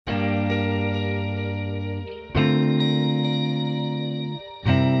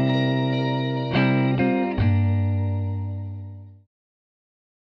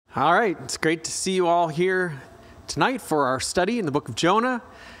All right, it's great to see you all here tonight for our study in the book of Jonah.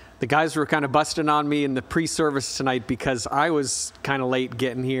 The guys were kind of busting on me in the pre-service tonight because I was kind of late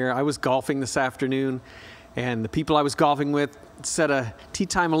getting here. I was golfing this afternoon, and the people I was golfing with set a tea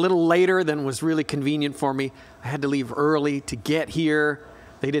time a little later than was really convenient for me. I had to leave early to get here.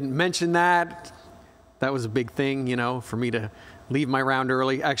 They didn't mention that. That was a big thing, for me to leave my round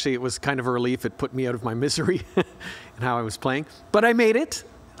early. Actually, it was kind of a relief. It put me out of my misery and how I was playing. But I made it.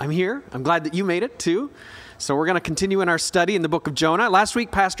 I'm here. I'm glad that you made it too. So we're going to continue in our study in the book of Jonah. Last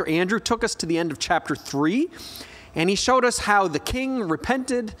week, Pastor Andrew took us to the end of chapter 3, and he showed us how the king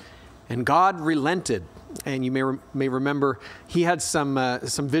repented and God relented. And you may remember he had some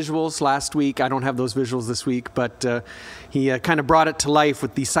visuals last week. I don't have those visuals this week, but he kind of brought it to life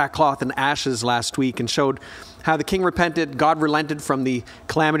with the sackcloth and ashes last week and showed how the king repented, God relented from the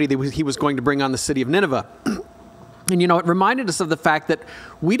calamity that he was going to bring on the city of Nineveh. And it reminded us of the fact that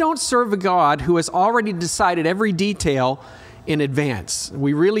we don't serve a God who has already decided every detail in advance.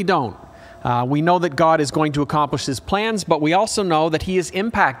 We really don't. We know that God is going to accomplish his plans, but we also know that he is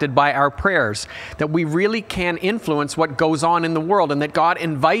impacted by our prayers, that we really can influence what goes on in the world, and that God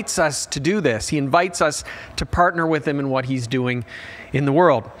invites us to do this. He invites us to partner with him in what he's doing in the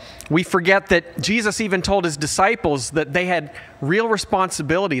world. We forget that Jesus even told his disciples that they had real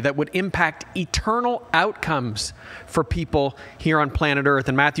responsibility that would impact eternal outcomes for people here on planet Earth.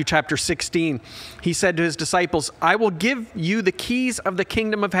 In Matthew chapter 16, he said to his disciples, "I will give you the keys of the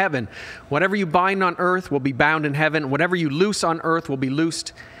kingdom of heaven. Whatever you bind on earth will be bound in heaven. Whatever you loose on earth will be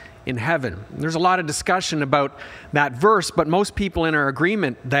loosed in heaven." There's a lot of discussion about that verse, but most people are in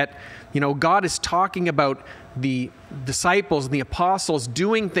agreement that, God is talking about the disciples and the apostles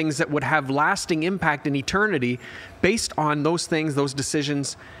doing things that would have lasting impact in eternity based on those things, those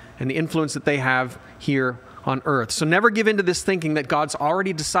decisions, and the influence that they have here on earth. So never give in to this thinking that God's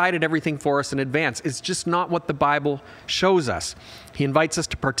already decided everything for us in advance. It's just not what the Bible shows us. He invites us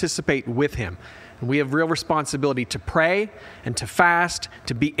to participate with him. And we have real responsibility to pray and to fast,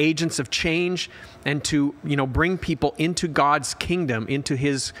 to be agents of change, and to, bring people into God's kingdom, into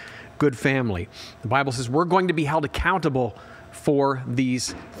his good family. The Bible says we're going to be held accountable for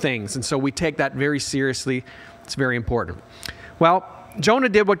these things. And so we take that very seriously. It's very important. Well, Jonah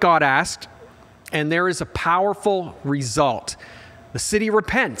did what God asked, and there is a powerful result. The city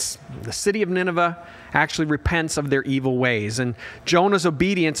repents. The city of Nineveh actually repents of their evil ways. And Jonah's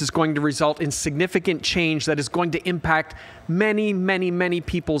obedience is going to result in significant change that is going to impact many, many, many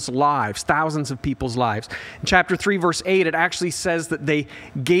people's lives, thousands of people's lives. In chapter 3, verse 8, it actually says that they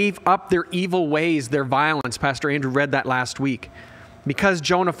gave up their evil ways, their violence. Pastor Andrew read that last week. Because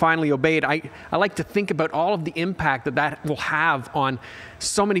Jonah finally obeyed, I like to think about all of the impact that will have on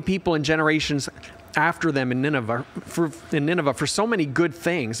so many people and generations after them in Nineveh for so many good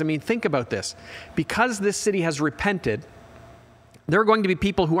things. I mean, think about this. Because this city has repented, there are going to be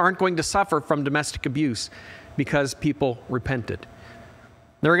people who aren't going to suffer from domestic abuse because people repented.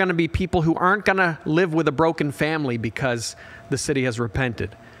 There are going to be people who aren't going to live with a broken family because the city has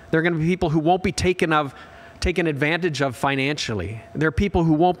repented. There are going to be people who won't be taken advantage of financially. There are people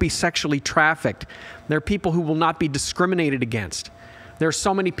who won't be sexually trafficked. There are people who will not be discriminated against. There are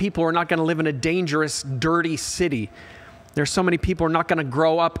so many people who are not going to live in a dangerous, dirty city. There are so many people who are not going to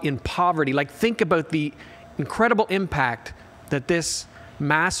grow up in poverty. Think about the incredible impact that this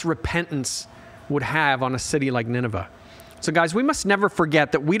mass repentance would have on a city like Nineveh. So guys, we must never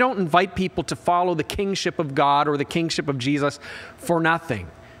forget that we don't invite people to follow the kingship of God or the kingship of Jesus for nothing.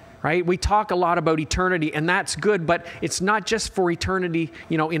 Right? We talk a lot about eternity, and that's good, but it's not just for eternity,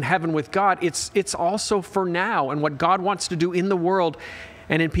 in heaven with God. It's also for now and what God wants to do in the world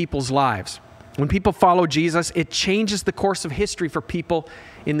and in people's lives. When people follow Jesus, it changes the course of history for people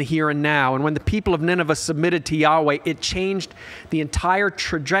in the here and now. And when the people of Nineveh submitted to Yahweh, it changed the entire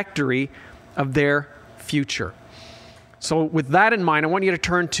trajectory of their future. So with that in mind, I want you to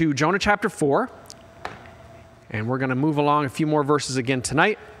turn to Jonah chapter 4, and we're going to move along a few more verses again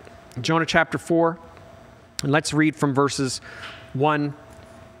tonight. Jonah chapter 4, and let's read from verses 1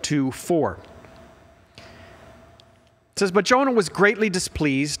 to 4. It says, "But Jonah was greatly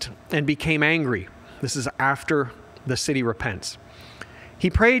displeased and became angry." This is after the city repents. He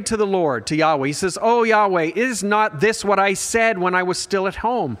prayed to the Lord, to Yahweh. He says, "Oh Yahweh, is not this what I said when I was still at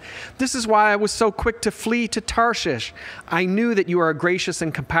home? This is why I was so quick to flee to Tarshish. I knew that you are a gracious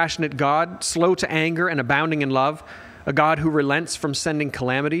and compassionate God, slow to anger and abounding in love, a God who relents from sending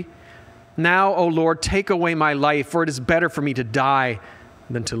calamity. Now, O Lord, take away my life, for it is better for me to die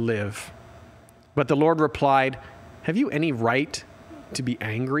than to live." But the Lord replied, "Have you any right to be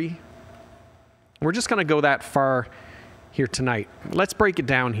angry?" We're just going to go that far here tonight. Let's break it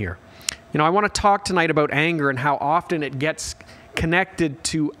down here. I want to talk tonight about anger and how often it gets connected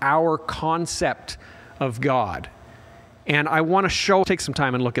to our concept of God. And I want to take some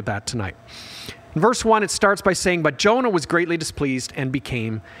time and look at that tonight. In verse 1, it starts by saying, "But Jonah was greatly displeased and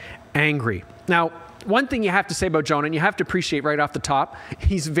became angry." Now, one thing you have to say about Jonah, and you have to appreciate right off the top,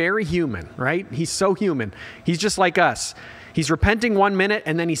 he's very human, right? He's so human. He's just like us. He's repenting one minute,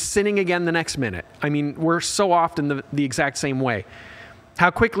 and then he's sinning again the next minute. I mean, we're so often the exact same way. How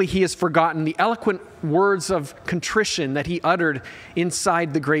quickly he has forgotten the eloquent words of contrition that he uttered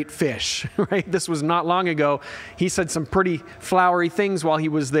inside the great fish, right? This was not long ago. He said some pretty flowery things while he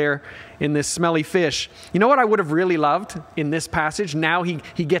was there in this smelly fish. You know what I would have really loved in this passage? Now he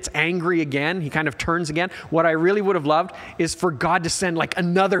gets angry again. He kind of turns again. What I really would have loved is for God to send like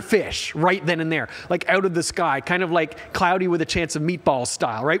another fish right then and there, like out of the sky, kind of like Cloudy with a Chance of Meatballs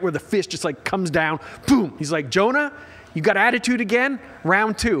style, right? Where the fish just like comes down, boom. He's like, "Jonah, you got attitude again?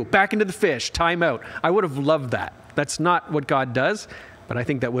 Round 2, back into the fish, time out." I would have loved that. That's not what God does, but I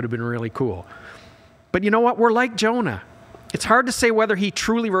think that would have been really cool. But you know what? We're like Jonah. It's hard to say whether he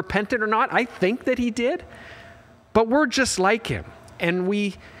truly repented or not. I think that he did, but we're just like him. And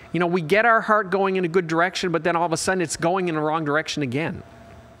we get our heart going in a good direction, but then all of a sudden it's going in the wrong direction again.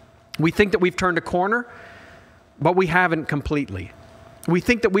 We think that we've turned a corner, but we haven't completely. We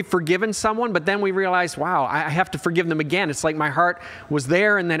think that we've forgiven someone, but then we realize, wow, I have to forgive them again. It's like my heart was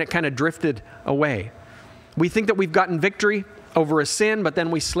there and then it kind of drifted away. We think that we've gotten victory over a sin, but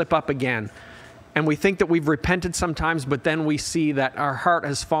then we slip up again. And we think that we've repented sometimes, but then we see that our heart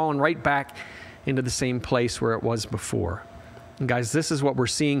has fallen right back into the same place where it was before. And guys, this is what we're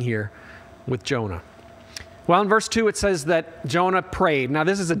seeing here with Jonah. Well, in verse 2, it says that Jonah prayed. Now,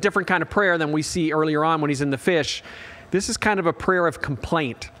 this is a different kind of prayer than we see earlier on when he's in the fish. This is kind of a prayer of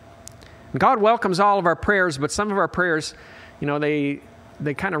complaint. God welcomes all of our prayers, but some of our prayers, they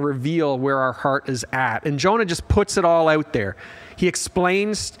kind of reveal where our heart is at. And Jonah just puts it all out there. He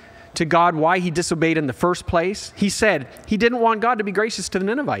explains to God why he disobeyed in the first place. He said he didn't want God to be gracious to the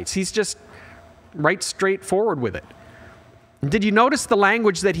Ninevites. He's just right straightforward with it. Did you notice the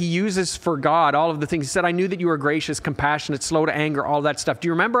language that he uses for God, all of the things? He said, "I knew that you were gracious, compassionate, slow to anger," all that stuff. Do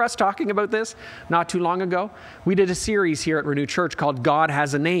you remember us talking about this not too long ago? We did a series here at Renew Church called God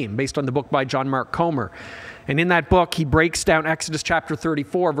Has a Name, based on the book by John Mark Comer. And in that book, he breaks down Exodus chapter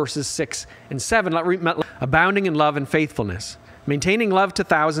 34, verses 6 and 7, abounding in love and faithfulness, maintaining love to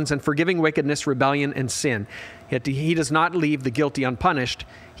thousands and forgiving wickedness, rebellion, and sin. Yet he does not leave the guilty unpunished.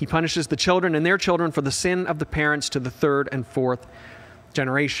 He punishes the children and their children for the sin of the parents to the 3rd and 4th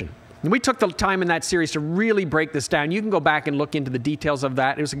generation. And we took the time in that series to really break this down. You can go back and look into the details of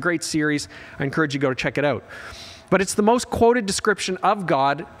that. It was a great series. I encourage you to go check it out. But it's the most quoted description of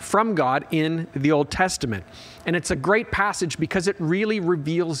God, from God, in the Old Testament. And it's a great passage because it really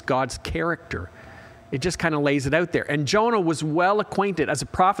reveals God's character. It just kind of lays it out there. And Jonah was well acquainted as a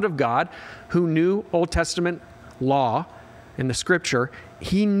prophet of God who knew Old Testament law in the scripture.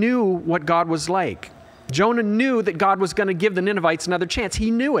 He knew what God was like. Jonah knew that God was going to give the Ninevites another chance.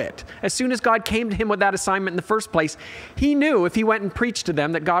 He knew it. As soon as God came to him with that assignment in the first place, he knew if he went and preached to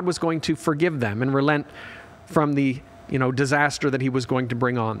them that God was going to forgive them and relent from the disaster that he was going to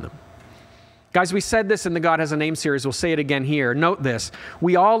bring on them. Guys, we said this in the God Has a Name series. We'll say it again here. Note this.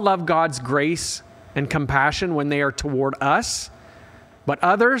 We all love God's grace and compassion when they are toward us, but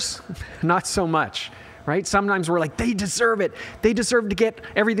others, not so much. Right? Sometimes we're like, they deserve it. They deserve to get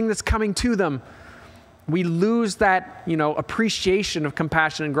everything that's coming to them. We lose that, appreciation of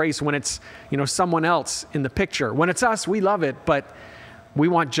compassion and grace when it's, someone else in the picture. When it's us, we love it, but we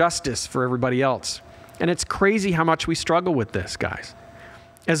want justice for everybody else. And it's crazy how much we struggle with this, guys.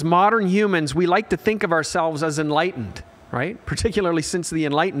 As modern humans, we like to think of ourselves as enlightened, right? Particularly since the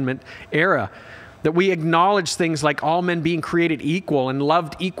Enlightenment era. That we acknowledge things like all men being created equal and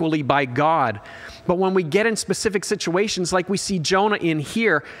loved equally by God. But when we get in specific situations like we see Jonah in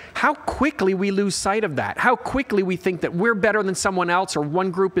here, how quickly we lose sight of that. How quickly we think that we're better than someone else or one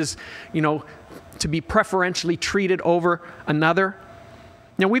group is, to be preferentially treated over another.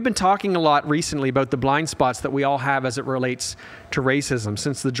 Now, we've been talking a lot recently about the blind spots that we all have as it relates to racism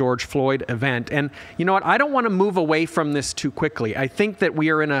since the George Floyd event. And you know what? I don't want to move away from this too quickly. I think that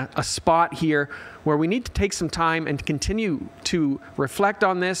we are in a spot here where we need to take some time and continue to reflect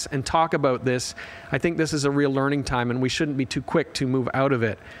on this and talk about this. I think this is a real learning time, and we shouldn't be too quick to move out of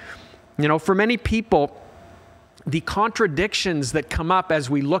it. For many people, the contradictions that come up as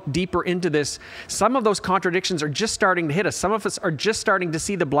we look deeper into this, some of those contradictions are just starting to hit us. Some of us are just starting to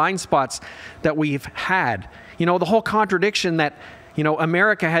see the blind spots that we've had. The whole contradiction that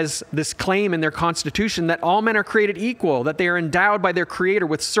America has this claim in their Constitution that all men are created equal, that they are endowed by their Creator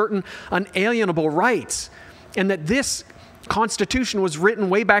with certain unalienable rights, and that this Constitution was written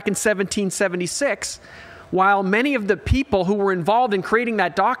way back in 1776, while many of the people who were involved in creating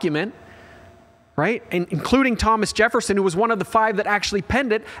that document, right, and including Thomas Jefferson, who was one of the 5 that actually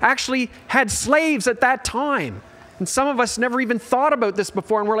penned it, actually had slaves at that time. And some of us never even thought about this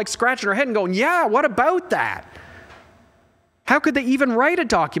before, and we're like scratching our head and going, yeah, what about that? How could they even write a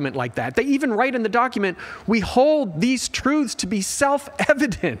document like that? They even write in the document, we hold these truths to be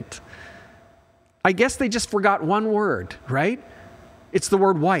self-evident. I guess they just forgot one word, right? It's the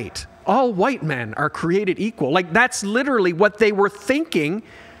word white. All white men are created equal. Like, that's literally what they were thinking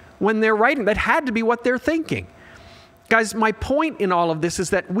when they're writing. That had to be what they're thinking. Guys, my point in all of this is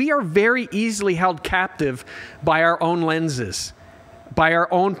that we are very easily held captive by our own lenses, by our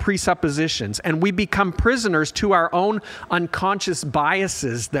own presuppositions, and we become prisoners to our own unconscious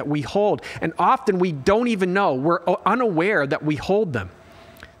biases that we hold. And often we don't even know, we're unaware that we hold them.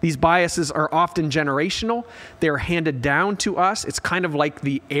 These biases are often generational. They're handed down to us. It's kind of like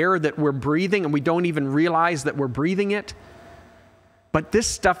the air that we're breathing, and we don't even realize that we're breathing it. But this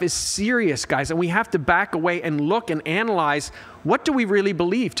stuff is serious, guys, and we have to back away and look and analyze, what do we really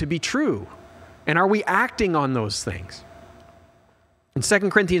believe to be true? And are we acting on those things? In 2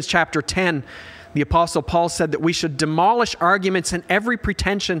 Corinthians chapter 10, the Apostle Paul said that we should demolish arguments and every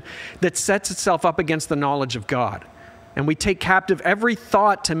pretension that sets itself up against the knowledge of God. And we take captive every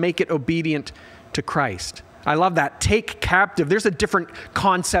thought to make it obedient to Christ. I love that. Take captive. There's a different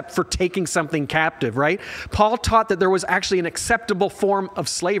concept for taking something captive, right? Paul taught that there was actually an acceptable form of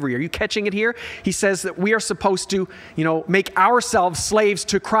slavery. Are you catching it here? He says that we are supposed to, make ourselves slaves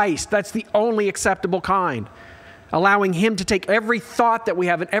to Christ. That's the only acceptable kind. Allowing him to take every thought that we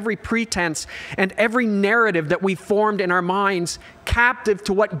have and every pretense and every narrative that we formed in our minds captive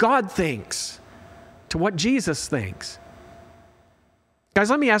to what God thinks, to what Jesus thinks. Guys,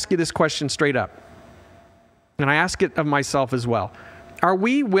 let me ask you this question straight up. And I ask it of myself as well. Are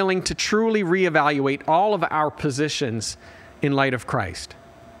we willing to truly reevaluate all of our positions in light of Christ?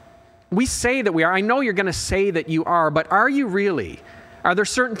 We say that we are. I know you're going to say that you are, but are you really? Are there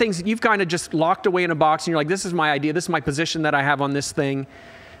certain things that you've kind of just locked away in a box and you're like, this is my idea, this is my position that I have on this thing,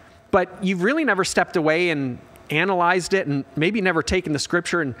 but you've really never stepped away and analyzed it and maybe never taken the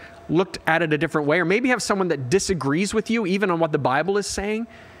scripture and looked at it a different way, or maybe have someone that disagrees with you even on what the Bible is saying,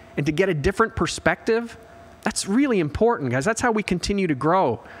 and to get a different perspective? That's really important, guys. That's how we continue to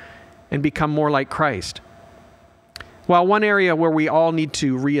grow and become more like Christ. Well, one area where we all need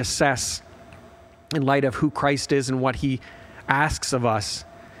to reassess in light of who Christ is and what he asks of us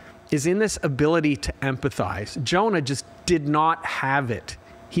is in this ability to empathize. Jonah just did not have it.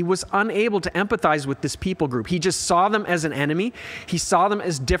 He was unable to empathize with this people group. He just saw them as an enemy. He saw them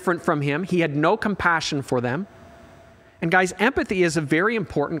as different from him. He had no compassion for them. And guys, empathy is a very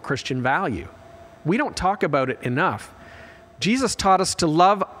important Christian value. We don't talk about it enough. Jesus taught us to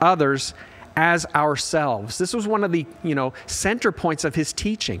love others as ourselves. This was one of the, center points of his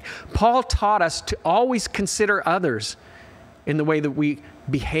teaching. Paul taught us to always consider others in the way that we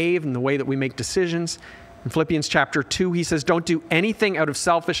behave, in the way that we make decisions. In Philippians chapter 2, he says, don't do anything out of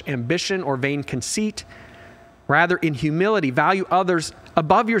selfish ambition or vain conceit. Rather, in humility, value others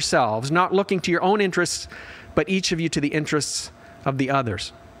above yourselves, not looking to your own interests, but each of you to the interests of the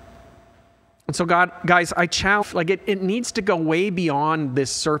others. And so guys, I challenge, it needs to go way beyond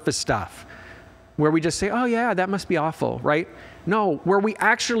this surface stuff where we just say, oh yeah, that must be awful, right? No, where we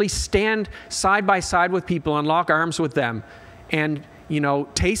actually stand side by side with people and lock arms with them and,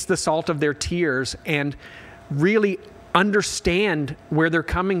 taste the salt of their tears and really understand where they're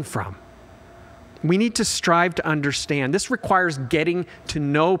coming from. We need to strive to understand. This requires getting to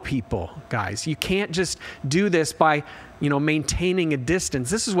know people, guys. You can't just do this by, maintaining a distance.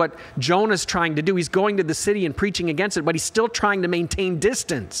 This is what Jonah's trying to do. He's going to the city and preaching against it, but he's still trying to maintain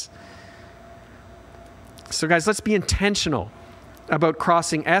distance. So guys, let's be intentional about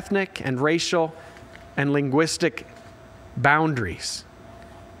crossing ethnic and racial and linguistic boundaries.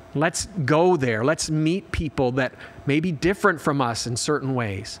 Let's go there. Let's meet people that may be different from us in certain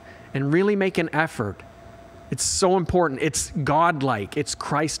ways and really make an effort. It's so important. It's God-like. It's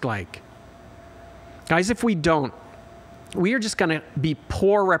Christ-like. Guys, if we don't, we are just going to be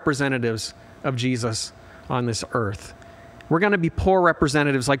poor representatives of Jesus on this earth. We're going to be poor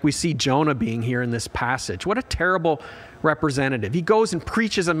representatives like we see Jonah being here in this passage. What a terrible representative. He goes and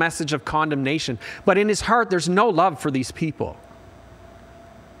preaches a message of condemnation, but in his heart, there's no love for these people.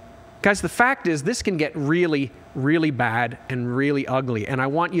 Guys, the fact is this can get really, really bad and really ugly. And I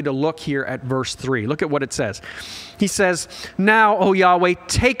want you to look here at verse 3. Look at what it says. He says, "Now, O Yahweh,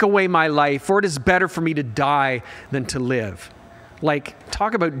 take away my life, for it is better for me to die than to live." Like,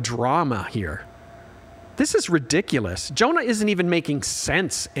 talk about drama here. This is ridiculous. Jonah isn't even making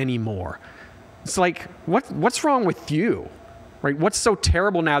sense anymore. It's like, what's wrong with you? Right? What's so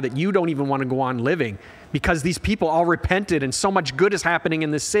terrible now that you don't even want to go on living? Because these people all repented and so much good is happening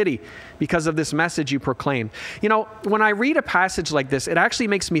in this city because of this message you proclaimed. You know, when I read a passage like this, it actually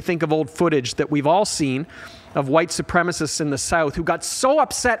makes me think of old footage that we've all seen of white supremacists in the South who got so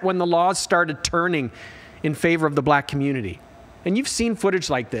upset when the laws started turning in favor of the black community. And you've seen footage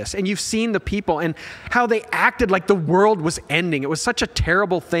like this, and you've seen the people and how they acted like the world was ending. It was such a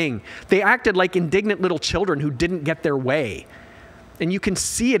terrible thing. They acted like indignant little children who didn't get their way. And you can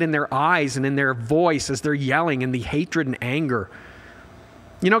see it in their eyes and in their voice as they're yelling and the hatred and anger.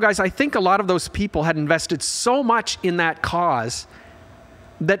 You know, guys, I think a lot of those people had invested so much in that cause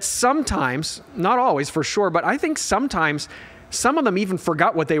that sometimes, not always for sure, but I think sometimes some of them even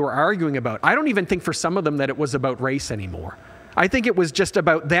forgot what they were arguing about. I don't even think for some of them that it was about race anymore. I think it was just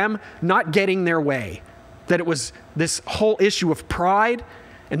about them not getting their way, that it was this whole issue of pride,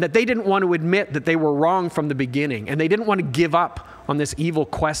 and that they didn't want to admit that they were wrong from the beginning, and they didn't want to give up on this evil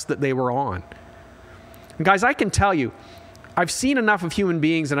quest that they were on. And guys, I can tell you, I've seen enough of human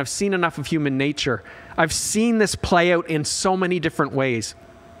beings and I've seen enough of human nature. I've seen this play out in so many different ways.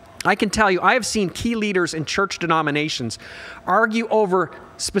 I can tell you, I have seen key leaders in church denominations argue over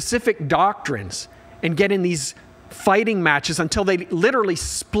specific doctrines and get in these fighting matches until they literally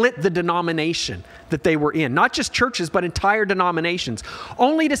split the denomination that they were in. Not just churches, but entire denominations.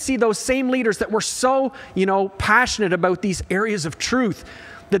 Only to see those same leaders that were so, passionate about these areas of truth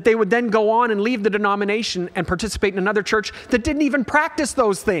that they would then go on and leave the denomination and participate in another church that didn't even practice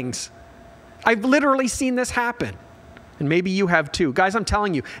those things. I've literally seen this happen. And maybe you have too. Guys, I'm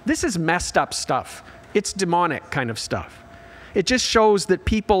telling you, this is messed up stuff. It's demonic kind of stuff. It just shows that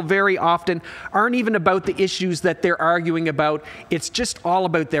people very often aren't even about the issues that they're arguing about. It's just all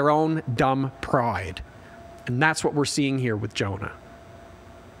about their own dumb pride. And that's what we're seeing here with Jonah.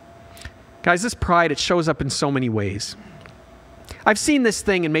 Guys, this pride, it shows up in so many ways. I've seen this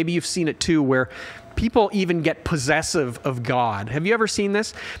thing, and maybe you've seen it too, where people even get possessive of God. Have you ever seen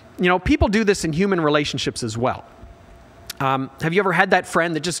this? People do this in human relationships as well. Have you ever had that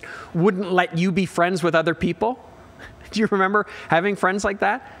friend that just wouldn't let you be friends with other people? Do you remember having friends like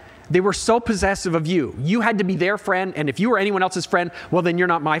that? They were so possessive of you. You had to be their friend, and if you were anyone else's friend, well, then you're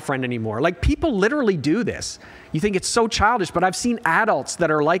not my friend anymore. Like, people literally do this. You think it's so childish, but I've seen adults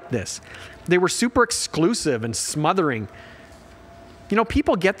that are like this. They were super exclusive and smothering.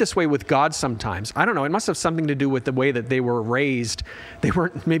 People get this way with God sometimes. I don't know. It must have something to do with the way that they were raised. They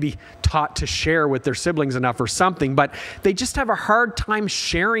weren't maybe taught to share with their siblings enough or something, but they just have a hard time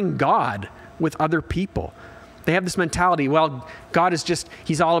sharing God with other people. They have this mentality, well, God is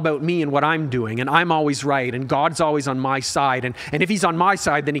he's all about me and what I'm doing, and I'm always right, and God's always on my side, and if he's on my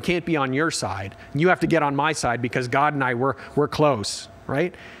side, then he can't be on your side. And you have to get on my side because God and I, we're close,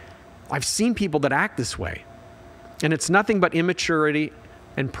 right? I've seen people that act this way, and it's nothing but immaturity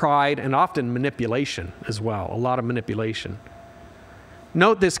and pride and often manipulation as well, a lot of manipulation.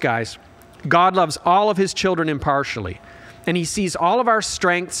 Note this, guys. God loves all of his children impartially, and he sees all of our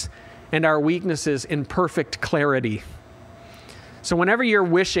strengths and our weaknesses in perfect clarity. So whenever you're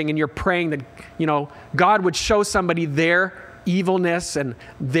wishing and you're praying that, God would show somebody their evilness and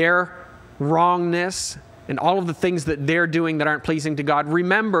their wrongness and all of the things that they're doing that aren't pleasing to God,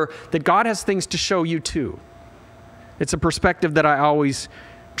 remember that God has things to show you too. It's a perspective that I always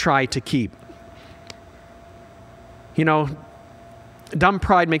try to keep. Dumb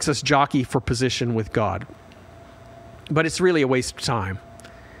pride makes us jockey for position with God, but it's really a waste of time.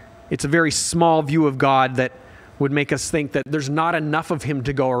 It's a very small view of God that would make us think that there's not enough of him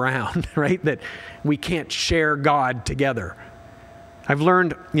to go around, right? That we can't share God together. I've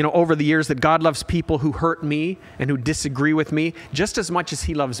learned, over the years that God loves people who hurt me and who disagree with me just as much as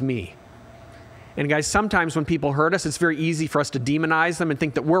he loves me. And guys, sometimes when people hurt us, it's very easy for us to demonize them and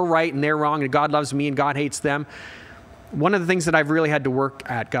think that we're right and they're wrong and God loves me and God hates them. One of the things that I've really had to work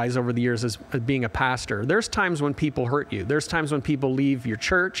at, guys, over the years as being a pastor, there's times when people hurt you. There's times when people leave your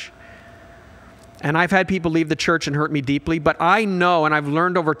church. And I've had people leave the church and hurt me deeply, but I know and I've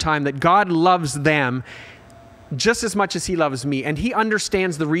learned over time that God loves them just as much as he loves me. And he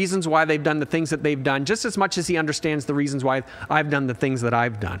understands the reasons why they've done the things that they've done just as much as he understands the reasons why I've done the things that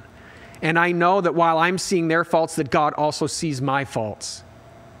I've done. And I know that while I'm seeing their faults, that God also sees my faults.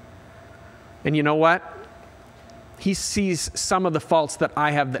 And you know what? He sees some of the faults that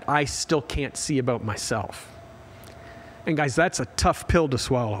I have that I still can't see about myself. And guys, that's a tough pill to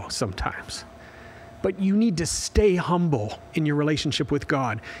swallow sometimes. But you need to stay humble in your relationship with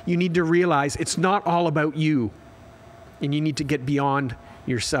God. You need to realize it's not all about you. And you need to get beyond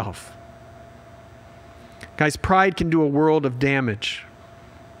yourself. Guys, pride can do a world of damage.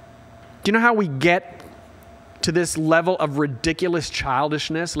 Do you know how we get to this level of ridiculous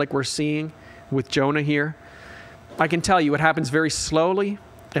childishness like we're seeing with Jonah here? I can tell you it happens very slowly.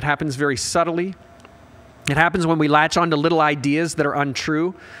 It happens very subtly. It happens when we latch on to little ideas that are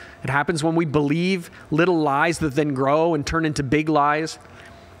untrue. It happens when we believe little lies that then grow and turn into big lies.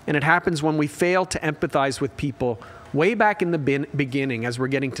 And it happens when we fail to empathize with people way back in the beginning as we're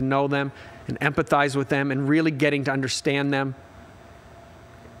getting to know them and empathize with them and really getting to understand them.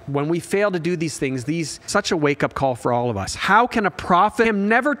 When we fail to do these things, such a wake-up call for all of us. How can a prophet him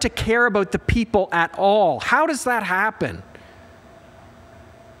never to care about the people at all? How does that happen?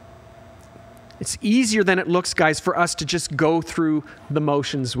 It's easier than it looks, guys, for us to just go through the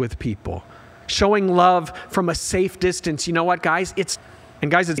motions with people. Showing love from a safe distance. You know what, guys? It's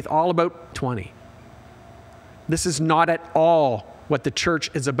all about 20. This is not at all what the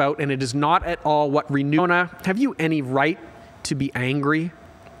church is about, and it is not at all what Jonah. Have you any right to be angry?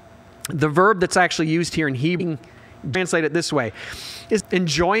 The verb that's actually used here in Hebrew, translate it this way, is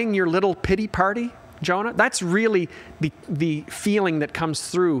enjoying your little pity party, Jonah. That's really the feeling that comes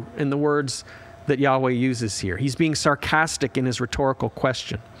through in the words that Yahweh uses here. He's being sarcastic in his rhetorical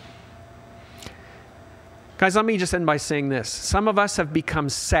question. Guys, let me just end by saying this. Some of us have become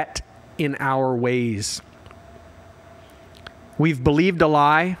set in our ways. We've believed a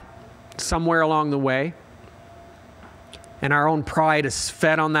lie somewhere along the way. And our own pride is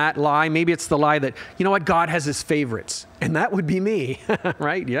fed on that lie. Maybe it's the lie that, you know what, God has his favorites. And that would be me,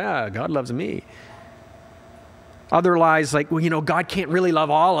 right? Yeah, God loves me. Other lies like, well, you know, God can't really love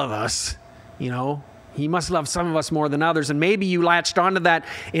all of us. You know, he must love some of us more than others. And maybe you latched onto that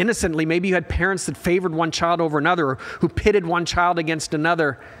innocently. Maybe you had parents that favored one child over another or who pitted one child against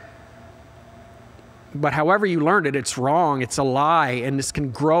another. But however you learned it, it's wrong. It's a lie. And this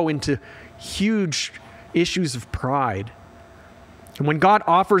can grow into huge issues of pride. And when God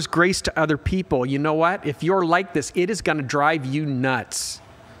offers grace to other people, you know what? If you're like this, it is going to drive you nuts.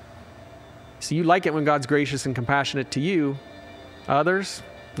 So you like it when God's gracious and compassionate to you. Others,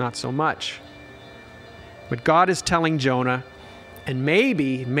 not so much. But God is telling Jonah, and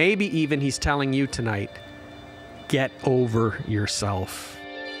maybe even he's telling you tonight, get over yourself.